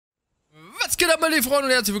geht ab, meine Freunde,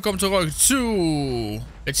 und herzlich willkommen zurück zu,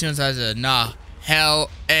 beziehungsweise nach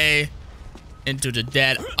L.A. into the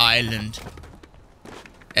Dead Island.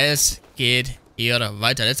 Es geht hier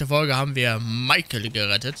weiter. Letzte Folge haben wir Michael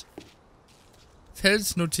gerettet.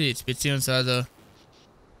 Felsnotiz, beziehungsweise,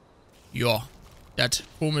 ja, das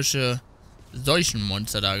komische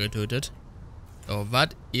Seuchenmonster da getötet. So, was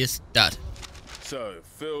ist das? So,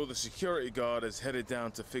 Phil, the security guard is headed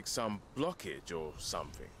down to fix some blockage or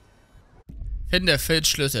something. Finde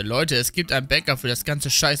Filzschlüssel. Leute, es gibt ein Backup für das ganze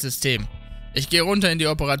Scheißsystem. Ich gehe runter in die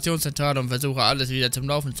Operationszentrale und versuche alles wieder zum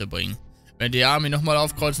Laufen zu bringen. Wenn die Army nochmal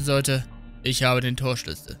aufkreuzen sollte, ich habe den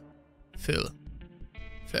Torschlüssel. Phil.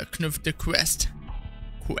 Verknüpfte Quest.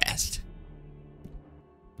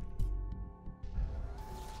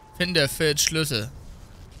 Finde Filzschlüssel.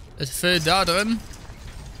 Ist Phil da drin?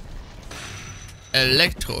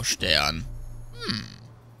 Elektrostern.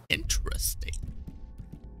 Interesting.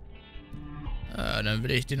 Dann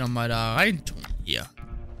will ich den nochmal da rein tun. Hier.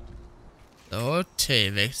 So,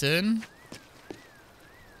 T wechseln.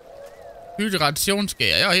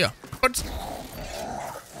 Hydrationsgeher. Ja, hier. Und.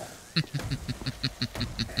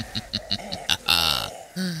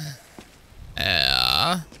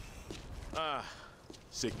 Ja. Ah,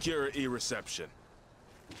 security reception.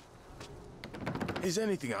 Is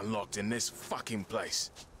anything unlocked in this fucking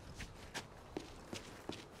place?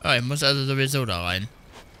 Ah, ich muss also sowieso da rein.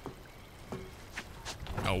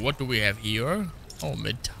 Now, what do we have here? Oh,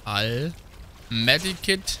 Metall.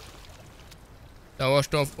 Medikit.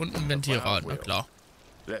 Sauerstoff und ein Ventilrad. Na klar.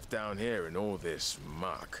 Left down here in all this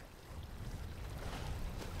muck.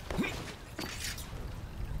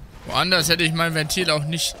 Woanders hätte ich mein Ventil auch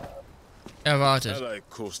nicht erwartet. Hello,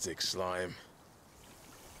 caustic slime.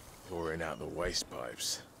 Pouring out the waste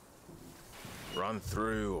pipes. Run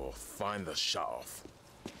through or find the shut-off.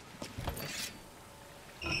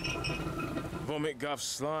 Vomit guff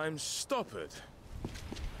slime, stop it.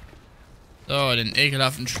 So, den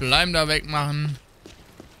ekelhaften Schleim da wegmachen.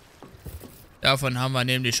 Davon haben wir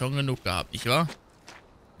nämlich schon genug gehabt, nicht wahr?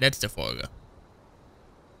 Letzte Folge.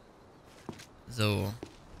 So.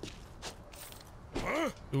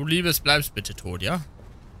 Du Liebes, bleibst bitte tot, ja?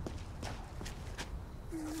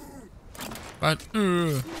 Was?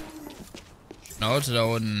 Schnauze da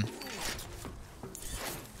unten.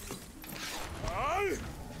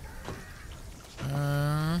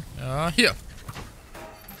 Ja, hier.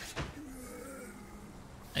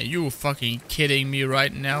 Are you fucking kidding me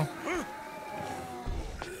right now?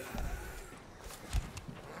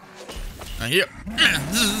 Na hier.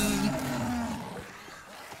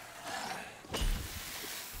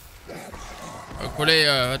 Oh,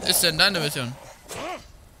 Kollege, was ist denn deine Mission?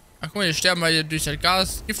 Ach guck mal, die sterben, weil die durch das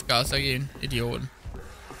Gas, Giftgas da gehen. Idioten.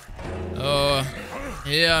 So.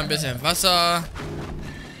 Hier ein bisschen Wasser.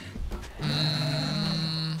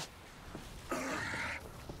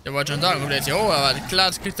 Ich wollte schon sagen, kommt jetzt hier hoch, aber klar,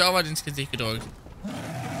 das kriegst du auch was ins Gesicht gedrückt.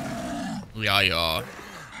 Ja, ja.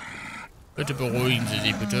 Bitte beruhigen Sie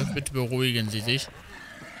sich, bitte. Bitte beruhigen Sie sich.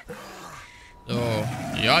 So.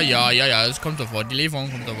 Ja, es kommt sofort. Die Lieferung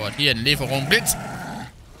kommt sofort. Hier, eine Lieferung. Blitz!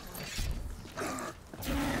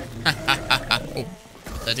 Oh.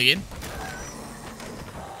 Seite gehen.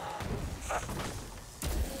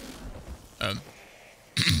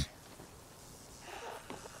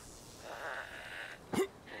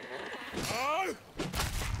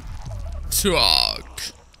 Truck.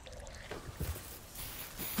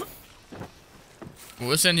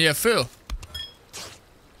 Wo ist denn hier Phil?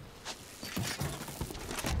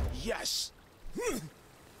 Yes.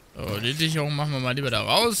 So, die Sicherung machen wir mal lieber da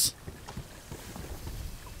raus.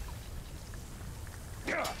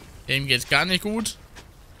 Dem geht's gar nicht gut.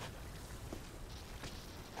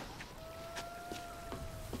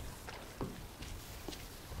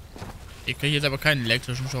 Ich kriege jetzt aber keinen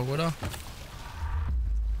elektrischen Schock, oder?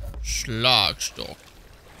 Schlagstock.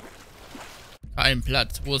 Kein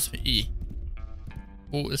Platz. Wo ist I?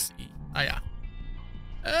 Wo ist I? Ah ja.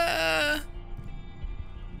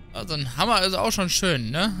 Also ein Hammer ist auch schon schön,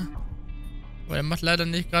 ne? Aber der macht leider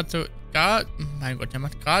nicht gerade so... Mein Gott, der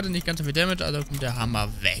macht gerade nicht ganz so viel Damage, also kommt der Hammer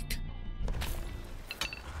weg.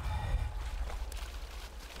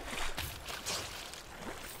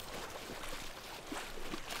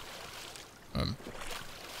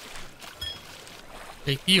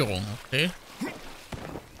 Regierung, okay.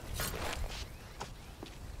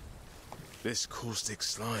 This caustic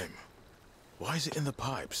slime. Why is it in the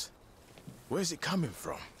pipes? Where's it coming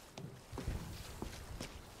from?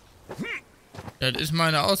 Das ist mal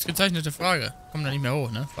eine ausgezeichnete Frage. Komm da nicht mehr hoch,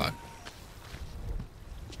 ne? Fuck.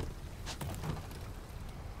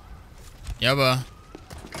 Ja, aber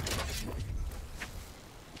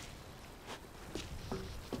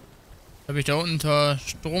Habe ich da unten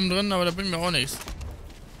Strom drin, aber da bringt mir auch nichts.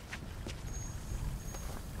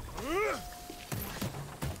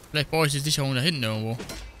 Vielleicht brauche ich die Sicherung da hinten irgendwo.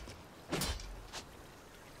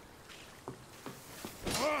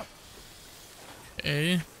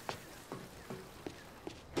 Okay.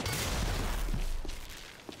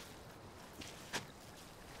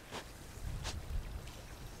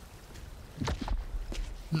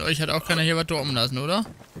 Und euch hat auch keiner hier was droppen lassen, oder?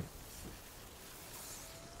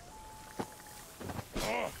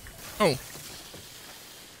 Oh.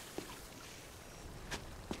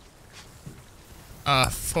 Ah,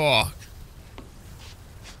 fuck.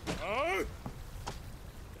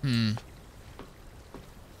 Komme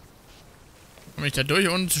ich da durch,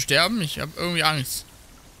 ohne zu sterben? Ich habe irgendwie Angst.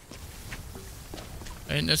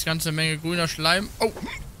 Da hinten ist eine ganze Menge grüner Schleim. Oh.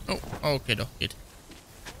 Oh, okay, doch, geht.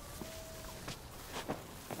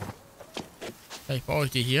 Vielleicht brauche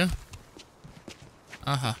ich die hier.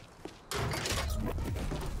 Aha.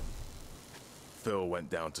 Phil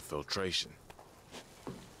went down to filtration.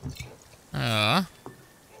 Ja.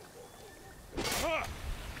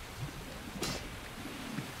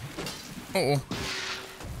 Oh, oh.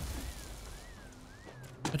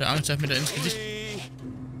 Ich hatte Angst, dass mir da ins Gesicht...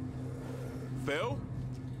 Phil?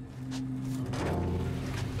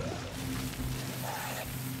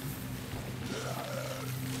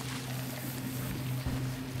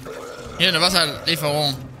 Hier, eine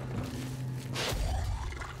Wasserlieferung.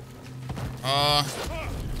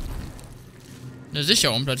 Eine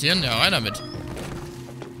Sicherung platzieren? Ja, rein damit.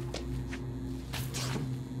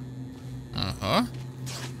 Aha.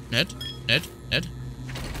 Nett, nett, nett.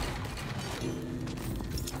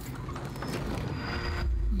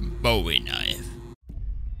 Bowie Knife.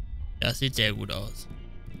 Das sieht sehr gut aus.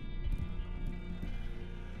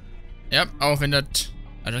 Ja, auch wenn das...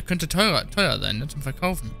 Also das könnte teuer sein, ne, zum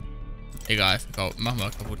Verkaufen. Egal, verkaufen. Machen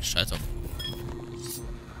wir kaputt. Scheiß auf.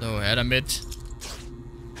 So, her damit.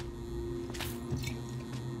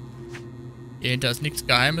 Hier hinter ist nichts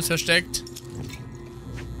Geheimes versteckt.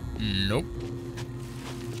 Nope.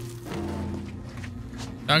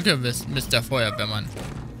 Danke, Mr. Feuerwehrmann.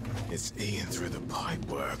 It's eating through the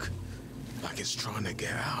pipework, like it's trying to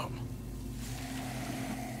get out.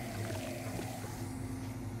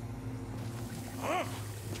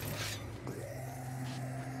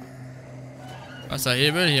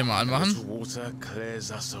 Wasserhebel hier mal anmachen. Water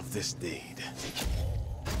clears us of this deed.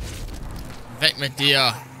 Weg mit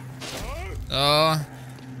dir. So.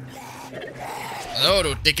 So,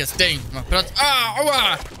 du dickes Ding. Mach Platz. Ah,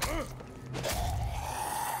 aua.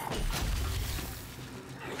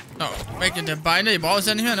 So, weg mit den Beine. Die brauchst du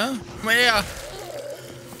ja nicht mehr, ne? Komm mal her.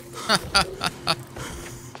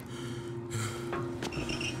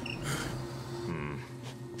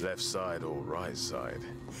 Left side or right side?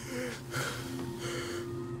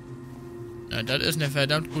 Ja, das ist eine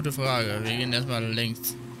verdammt gute Frage. Wir gehen erstmal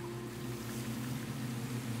links.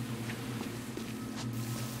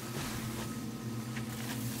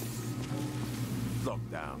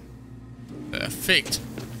 Lockdown. Perfekt.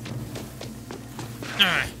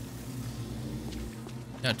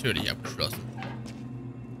 Natürlich abgeschlossen.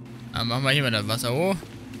 Dann machen wir hier mal das Wasser hoch.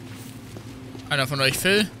 Einer von euch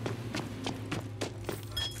Phil.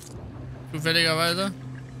 Zufälligerweise.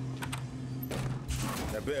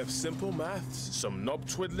 A bit of simple maths, some knob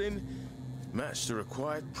twiddling, match the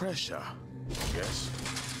required pressure, I guess.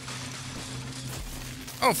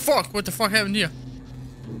 Oh fuck, what the fuck happened here?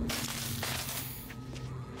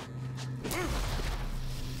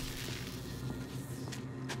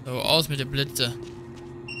 So, aus mit der Blitze.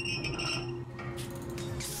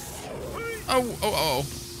 Au, au, au, au.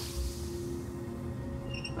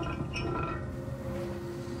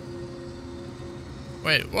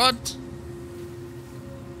 Wait, what?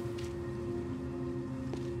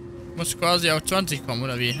 Muss quasi auf 20 kommen,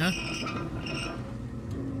 oder wie, ne?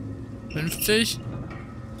 50?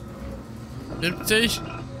 70?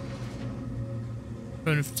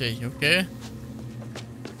 50, okay.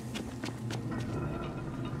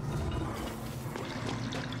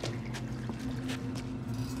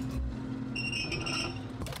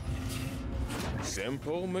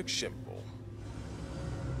 Simple McShimple.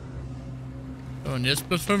 So, und jetzt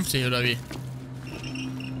plus 50, oder wie?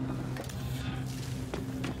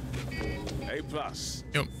 A plus.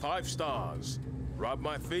 Jo. 5 stars. Rub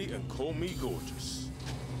my feet and call me gorgeous.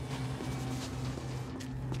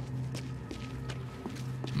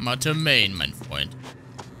 Mathe Main, mein Freund.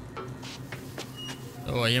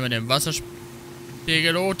 So, hier mit dem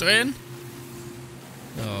Wasserspiegel hochdrehen.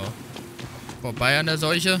 So. Vorbei an der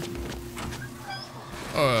Seuche.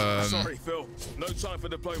 Sorry, Phil. No time for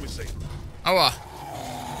diplomacy. Aua.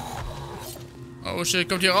 Oh shit,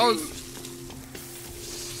 kommt hier raus.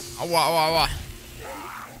 Aua, aua, aua.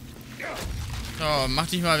 So, mach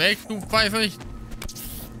dich mal weg, du Pfeife.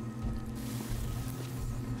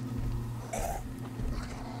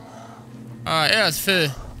 Ah, er ist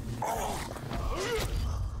Phil.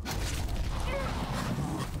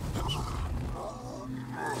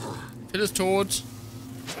 Phil ist tot.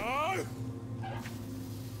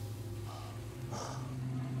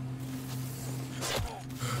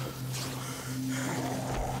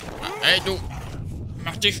 Ey, du.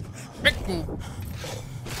 Mach dich weg, du.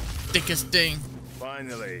 Dickes Ding.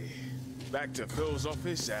 Finally, back to Phil's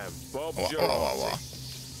office and Bob Aua, aua, aua.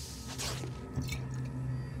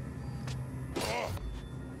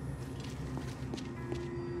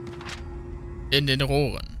 In den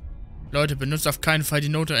Rohren. Leute, benutzt auf keinen Fall die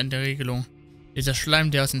Notendregelung. Dieser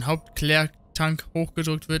Schleim, der aus dem Hauptklärtank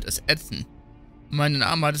hochgedrückt wird, ist ätzend. Meinen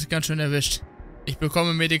Arm hat es ganz schön erwischt. Ich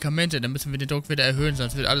bekomme Medikamente, dann müssen wir den Druck wieder erhöhen,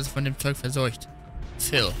 sonst wird alles von dem Zeug verseucht.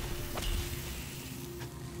 Phil.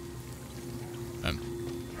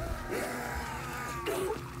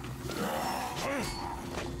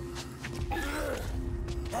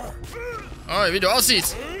 Oh, wie du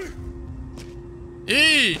aussiehst.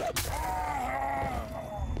 Ih.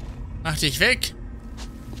 Mach dich weg.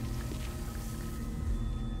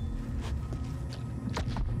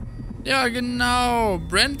 Ja, genau.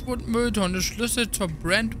 Brentwood Mülltonne, Schlüssel zur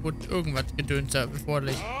Brentwood irgendwas gedöns da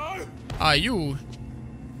beforderlich. Are you?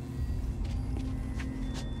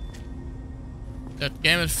 Das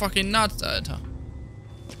Game ist fucking nuts, Alter.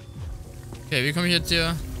 Okay, wie komme ich jetzt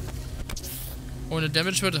hier? Ohne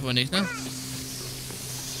Damage wird das wohl nicht, ne?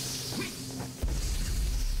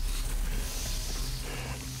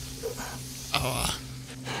 Aua.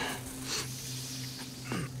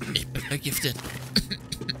 Ich bin vergiftet.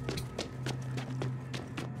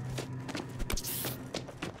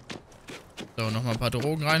 So, nochmal ein paar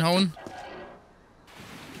Drogen reinhauen.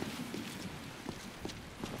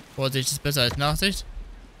 Vorsicht ist besser als Nachsicht.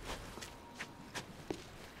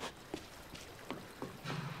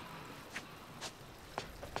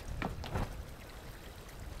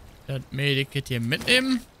 Das Medikit hier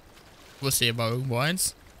mitnehmen. Ich wusste hier war irgendwo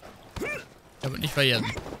eins. Damit nicht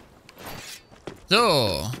vergessen.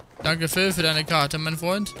 So. Danke Phil für deine Karte, mein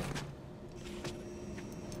Freund.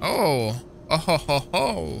 Oh.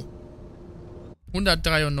 Ohohoho.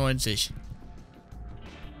 193.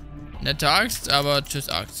 Nette Axt, aber tschüss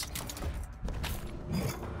Axt.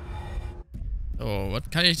 So, was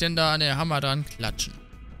kann ich denn da an der Hammer dran klatschen?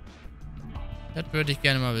 Das würde ich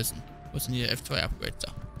gerne mal wissen. Wo ist denn hier F2-Upgrade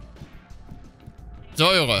da?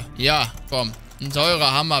 Säure. Ja, komm. Ein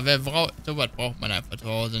Säurehammer. Wer braucht... Sowas braucht man einfach zu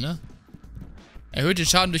Hause, ne? Erhöht den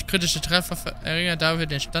Schaden durch kritische Treffer, verringert dafür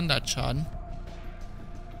den Standardschaden.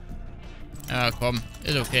 Ja, komm.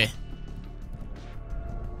 Ist okay.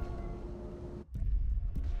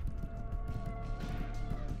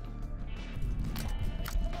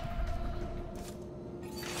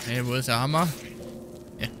 Hey, wo ist der Hammer?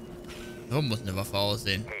 Ja. So muss eine Waffe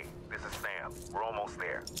aussehen. Hey, this is Sam. We're almost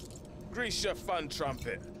there. Grease your fun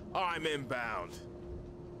trumpet. I'm inbound.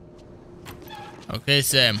 Okay,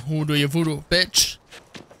 Sam. Who do you voodoo, bitch?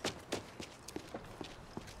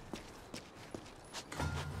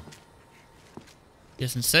 Hier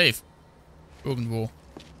ist ein Safe. Irgendwo.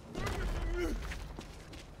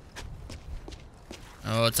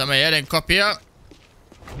 Oh, jetzt haben wir hier den Kopf hier.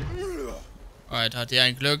 Alter, hat hier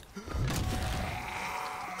ein Glück.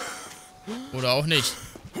 Oder auch nicht.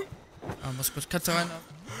 Ah, muss kurz Katze rein.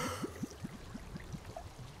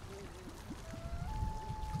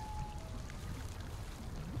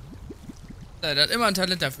 Der hat immer ein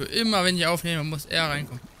Talent dafür. Immer wenn ich aufnehme, muss er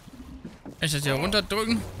reinkommen. Kann ich das hier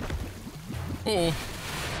runterdrücken? Oh.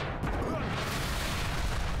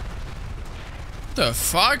 The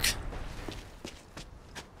fuck?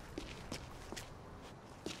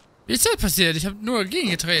 Wie ist das passiert? Ich habe nur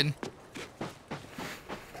gegengetreten.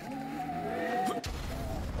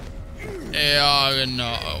 Ja,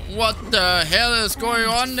 genau. What the hell is going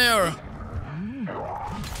on there?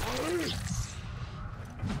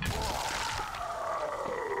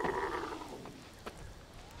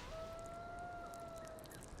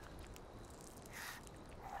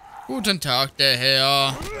 Guten Tag, der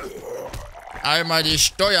Herr. Einmal die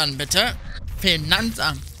Steuern, bitte.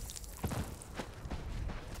 Finanzamt.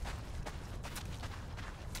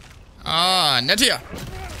 Ah, nett hier.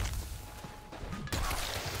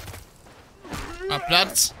 Mal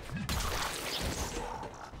Platz.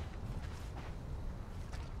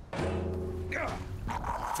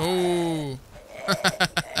 Oh.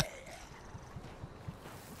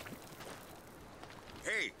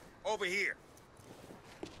 Hey, over here.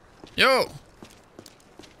 Jo.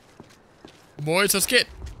 Boys, was geht?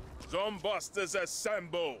 Zombusters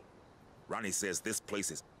assemble! Ronnie says this place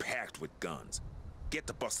is packed with guns. Get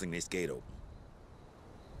to busting this gate open.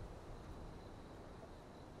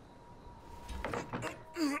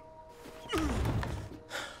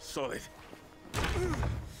 Solid.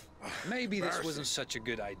 Maybe this wasn't such a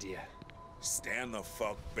good idea. Stand the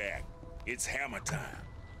fuck back. It's hammer time.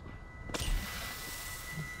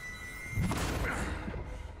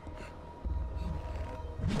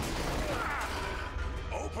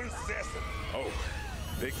 Open sesame. Oh,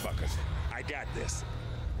 big fuckers. I got this.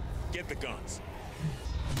 Get the guns.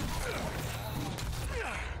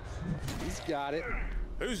 He's got it.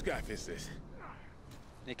 Whose gaff is this?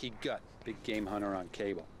 Nicky Gut, big game hunter on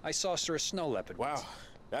cable. I saw Sir Snow Leopard Wow, once.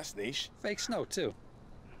 that's niche. Fake snow, too.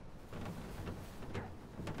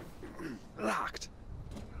 Locked.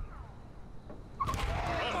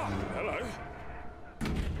 Hello.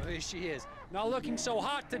 Well, here she is. Not looking so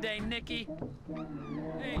hot today, Nicky.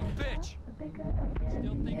 Hey, bitch.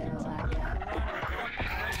 Still think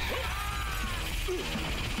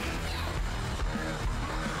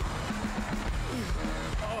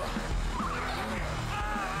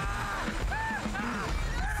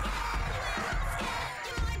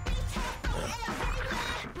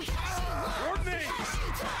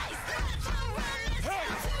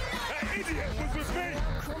you're too good for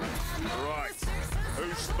Right.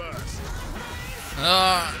 Who's first?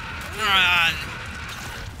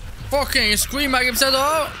 Fucking Screamer gibt's ja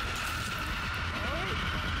doch.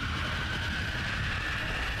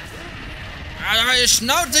 Alter, meine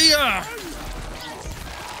Schnauze hier.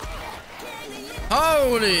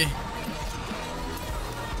 Holy.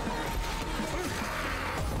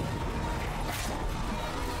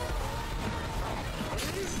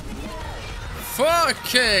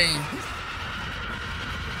 Fucking.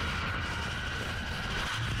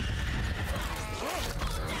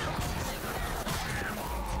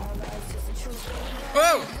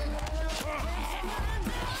 Oh!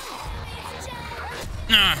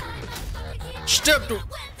 Ah. Stirb, du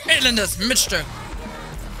elendes Miststück!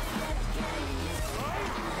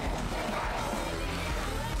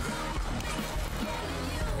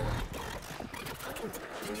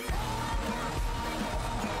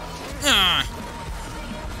 Ah.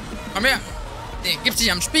 Komm her! Den gibt's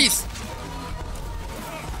nicht am Spieß!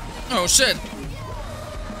 Oh shit!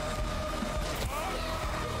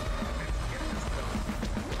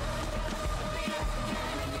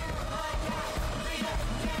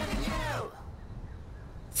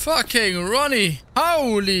 Fucking Ronnie!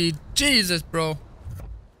 Holy Jesus, bro!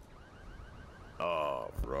 Oh,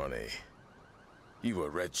 Ronnie. You were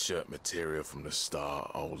red shirt material from the start,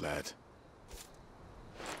 old lad.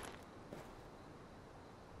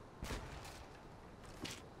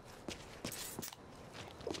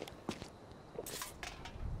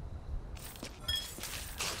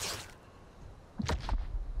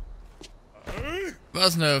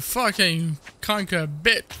 Was ne fucking kranke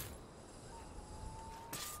Bit!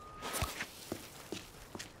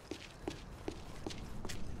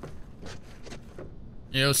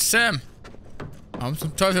 Yo, Sam! Warum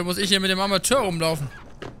zum Teufel muss ich hier mit dem Amateur rumlaufen?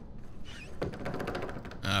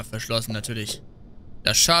 Ah, verschlossen natürlich.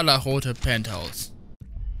 Das scharlachrote Penthouse.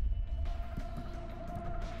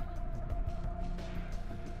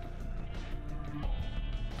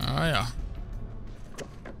 Ah ja.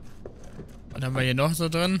 Was haben wir hier noch so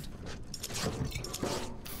drin?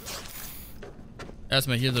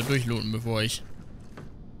 Erstmal hier so durchlooten, bevor ich...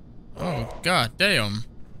 Oh, god damn.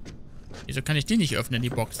 Wieso kann ich die nicht öffnen, die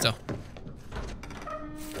Box da?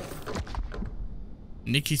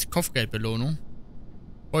 Nickys Kopfgeldbelohnung.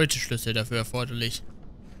 Beuteschlüssel dafür erforderlich.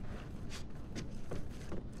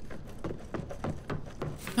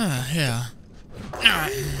 Ah, ja.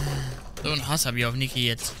 So einen Hass habe ich auf Nicky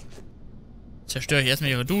jetzt. Zerstöre ich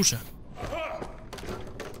erstmal ihre Dusche.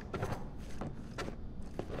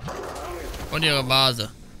 Und ihre Vase.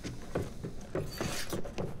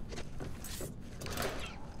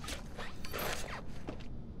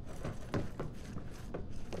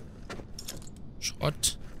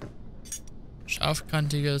 Schrott.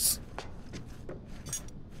 Scharfkantiges.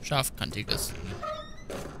 Scharfkantiges.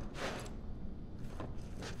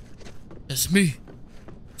 It's me.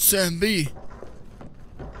 Sam B.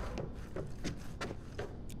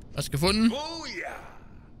 Was gefunden? Booyah!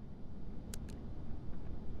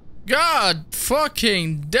 God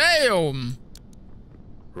fucking damn!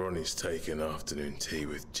 Ronnie's taking afternoon tea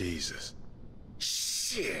with Jesus.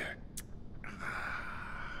 Shit.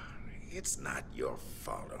 It's not your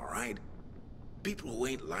fault, all right? People who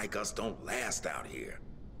ain't like us don't last out here.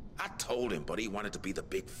 I told him, but he wanted to be the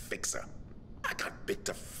big fixer. I got bit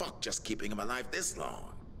to fuck just keeping him alive this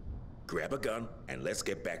long. Grab a gun and let's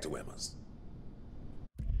get back to Emma's.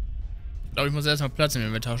 Ich glaube, ich muss erstmal Platz im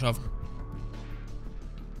Inventar schaffen.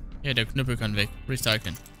 Ja, der Knüppel kann weg.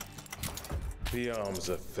 Recyceln. The arms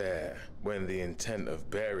are fair when the intent of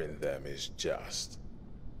bearing them is just.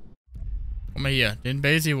 Guck mal hier, den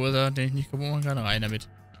Basic, den ich nicht kaputt machen kann, rein damit.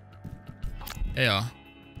 Ja.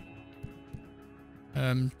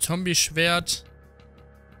 Zombie-Schwert.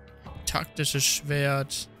 Taktisches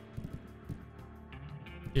Schwert.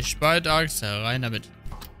 Die Spaltachse, rein damit.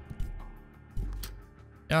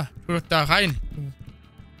 Ja, tu doch da rein.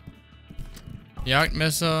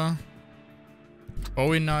 Jagdmesser.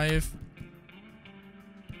 Bowie Knife.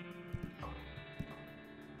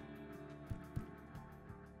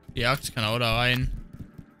 Die Axt kann auch da rein.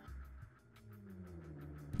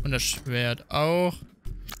 Und das Schwert auch.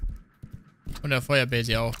 Und der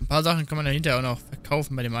Feuerbase auch. Ein paar Sachen kann man da hinterher auch noch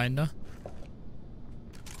verkaufen bei dem einen da.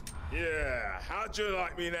 Yeah, how'd you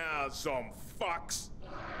like me now, some fucks?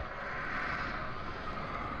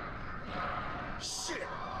 Shit!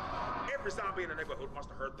 Every zombie in the neighborhood must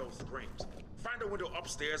have heard those screams. Find a window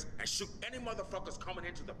upstairs and shoot any motherfuckers coming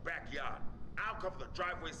into the backyard. I'll cover the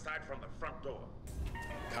driveway side from the front door.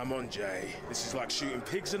 Come on, Jay. This is like shooting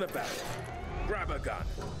pigs in a barrel. Grab a gun.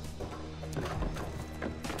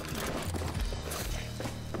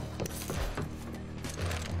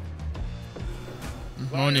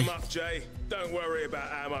 Line them up, Jay. Don't worry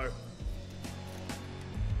about ammo.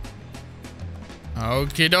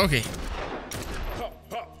 Okay, okay. Hop,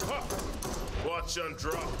 hop, hop. Watch and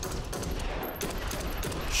drop.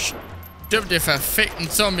 Stimmt, ihr verfickten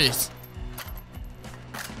Zombies.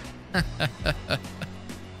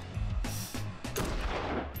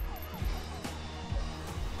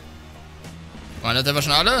 Waren das aber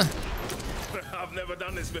schon alle? I've never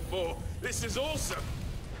done this before. This is awesome.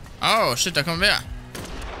 Oh, shit, da kommen wir.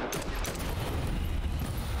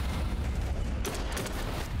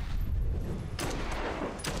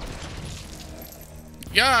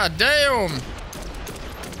 Ja, damn.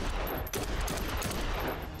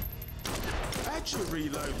 How'd you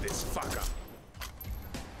reload this fucker?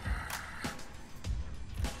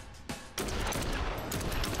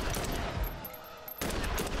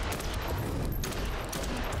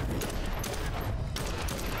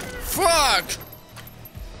 Fuck!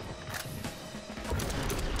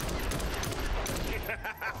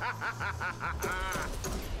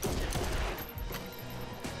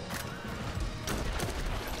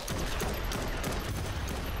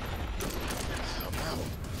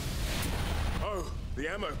 Oh, the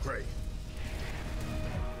ammo crate.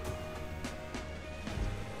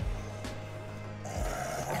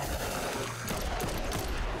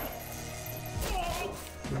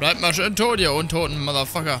 Bleibt mal schön tot, ihr untoten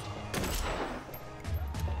Motherfucker.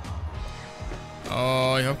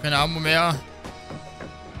 Oh, ich habe keine Ammo mehr.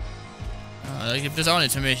 Ah, da gibt es auch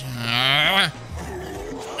nichts für mich.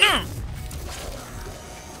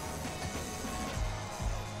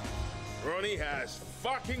 Ronnie has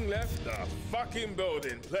fucking left the fucking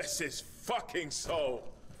building. Bless his fucking soul.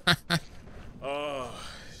 Oh,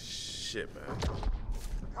 shit, man.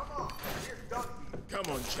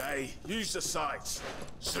 Come on, Jay. Use the sights.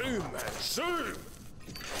 Zoom, man. Zoom.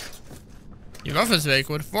 Die Waffe ist weg,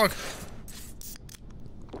 what the fuck?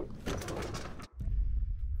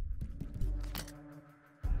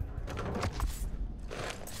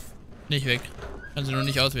 Nicht weg. Kann sie nur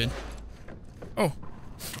nicht auswählen. Oh.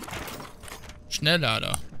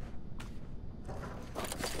 Schnelllader.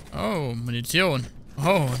 Oh, Munition.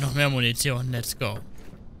 Oh, noch mehr Munition. Let's go.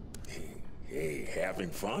 Hey,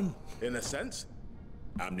 having fun? In a sense.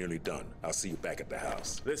 I'm nearly done. I'll see you back at the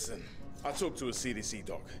house. Listen, I talked to a CDC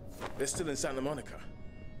doc. They're still in Santa Monica.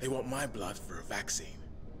 They want my blood for a vaccine.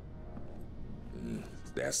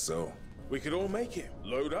 That's so. We could all make it.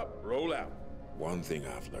 Load up, roll out. One thing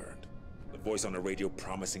I've learned. The voice on the radio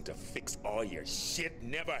promising to fix all your shit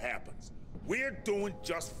never happens. We're doing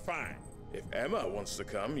just fine. If Emma wants to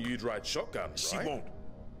come, you'd ride shotgun, right? She won't.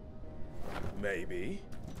 Maybe.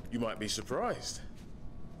 You might be surprised.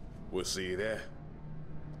 We'll see you there.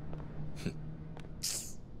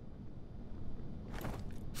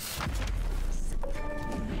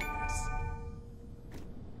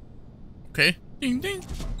 Okay. Ding, ding.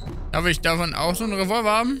 Darf ich davon auch so einen Revolver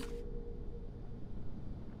haben?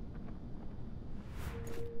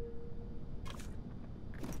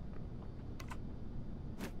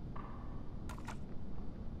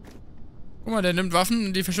 Guck mal, der nimmt Waffen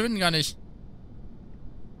und die verschwinden gar nicht.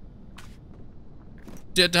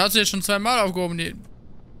 Der hat sie jetzt schon zweimal aufgehoben. Die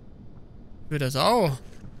für das auch.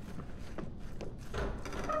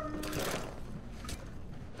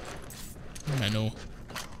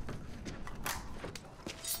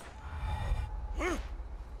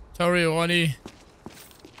 Sorry, Ronny.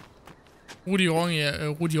 Rudi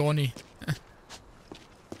Ronny.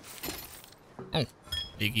 Oh,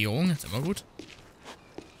 Legierung, ist immer gut.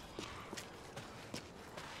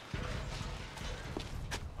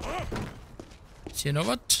 Ist hier noch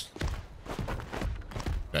was?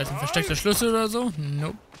 Da ist ein versteckter Schlüssel oder so?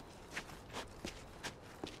 Nope.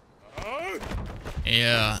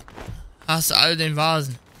 Ja. Hast du all den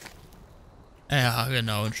Vasen? Ja,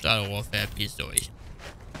 genau. Ein Stahlrohr verpiest durch.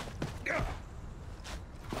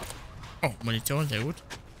 Oh, Munition, sehr gut.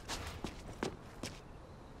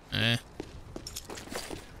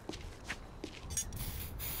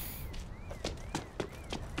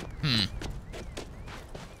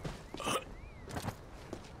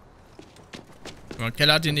 Aber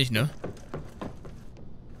Keller hat die nicht, ne?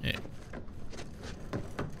 Nee.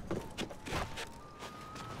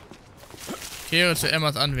 Kehre zu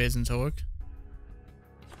Emmas Anwesen zurück.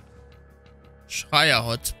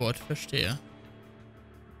 Schreier-Hotspot, verstehe.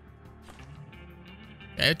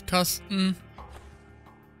 Geldkasten.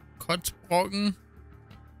 Kotzbrocken.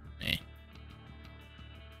 Nee.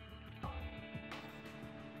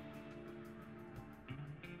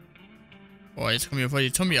 Boah, jetzt kommen hier voll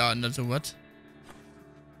die Zombie-Arten dazu, was?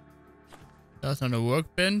 Da ist noch eine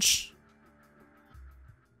Workbench.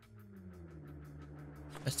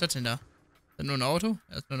 Was ist das denn da? Ist das nur ein Auto?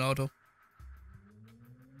 Ja, ist nur ein Auto.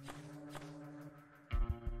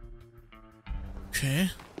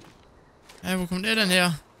 Okay. Hey, wo kommt er denn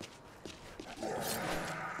her?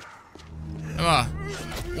 Hör mal.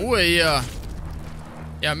 Ruhe hier.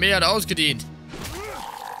 Ja, mehr hat ausgedient.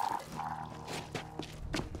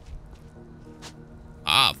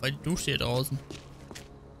 Ah, weil die Dusche hier draußen.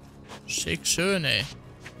 Schick, schön, ey.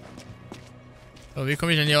 So, wie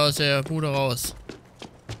komme ich denn hier aus der Bude raus?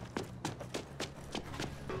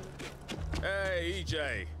 Hey,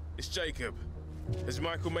 EJ. It's Jacob. Has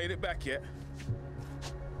Michael made it back yet?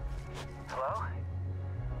 Hello?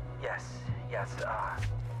 Yes,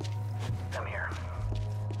 I'm here.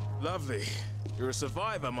 Lovely. You're a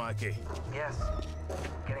survivor, Mikey. Yes,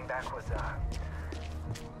 getting back was, a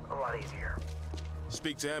lot easier.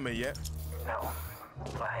 Speak to Emma yet? No,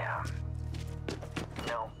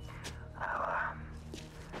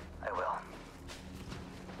 I will.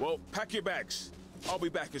 Well, pack your bags. I'll be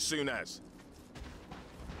back as soon as.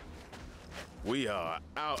 We are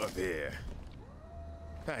out of here.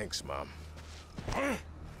 Thanks, Mom.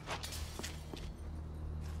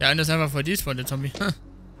 Der eine ist einfach vor dies von der Zombie.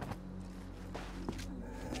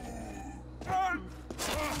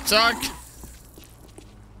 Zack.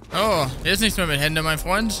 Oh, hier ist nichts mehr mit Händen, mein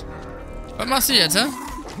Freund. Was machst du jetzt, hä?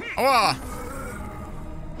 Aua.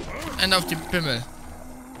 Ende auf die Pimmel.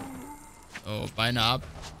 Oh, Beine ab.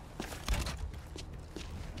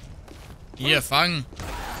 Hier, fangen.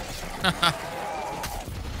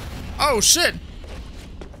 Oh, shit.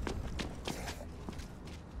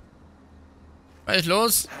 Was ist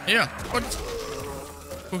los? Hier, und.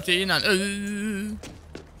 Guck dir ihn an.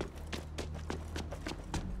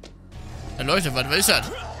 Da leuchtet was ist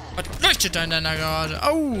das? Was leuchtet da in deiner Garage?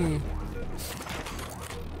 Au!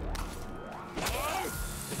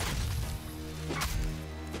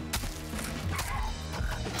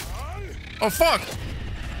 Oh, fuck!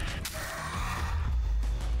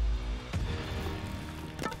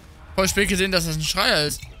 Voll spät gesehen, dass das ein Schreier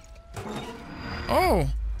ist. Oh!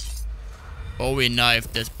 Bowie Knife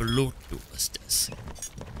des Blutdurstes.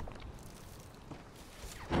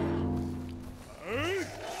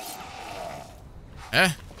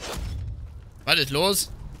 Hä? Was ist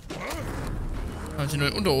los? Kommt hier nur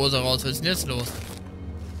in Unterhose raus? Was ist denn jetzt los?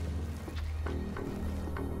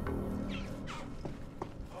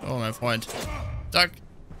 Oh, mein Freund. Zack.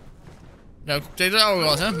 Da guckt dir das Auge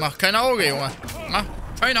raus, ne? Mach kein Auge, Junge. Mach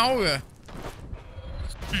kein Auge.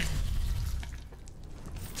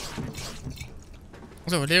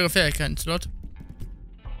 So, leere Fähigkeiten-Slot.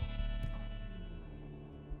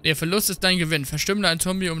 Der Verlust ist dein Gewinn. Verstümmle einen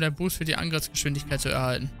Zombie, um den Boost für die Angriffsgeschwindigkeit zu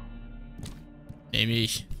erhalten. Nehme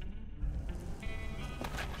ich.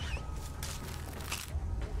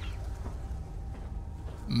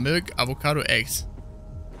 Milk Avocado Eggs.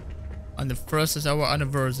 On the first is our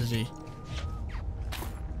anniversary.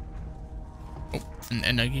 Oh, ein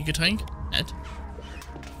Energiegetränk. Nett.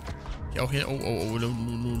 Hier auch hier. Oh, Loot.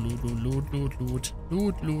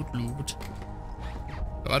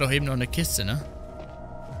 Da war doch eben noch eine Kiste, ne?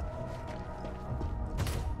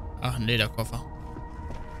 Ach, ein Lederkoffer.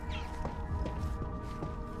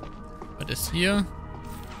 Was ist hier?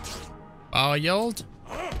 Bargeld.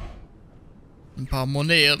 Ein paar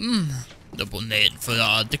Moneten. Die Moneten für die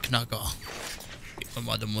alte Knacker. Gib mir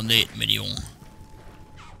mal die Moneten mit, Junge.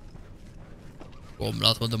 Warum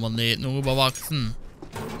lassen wir den Magneten nur überwachsen?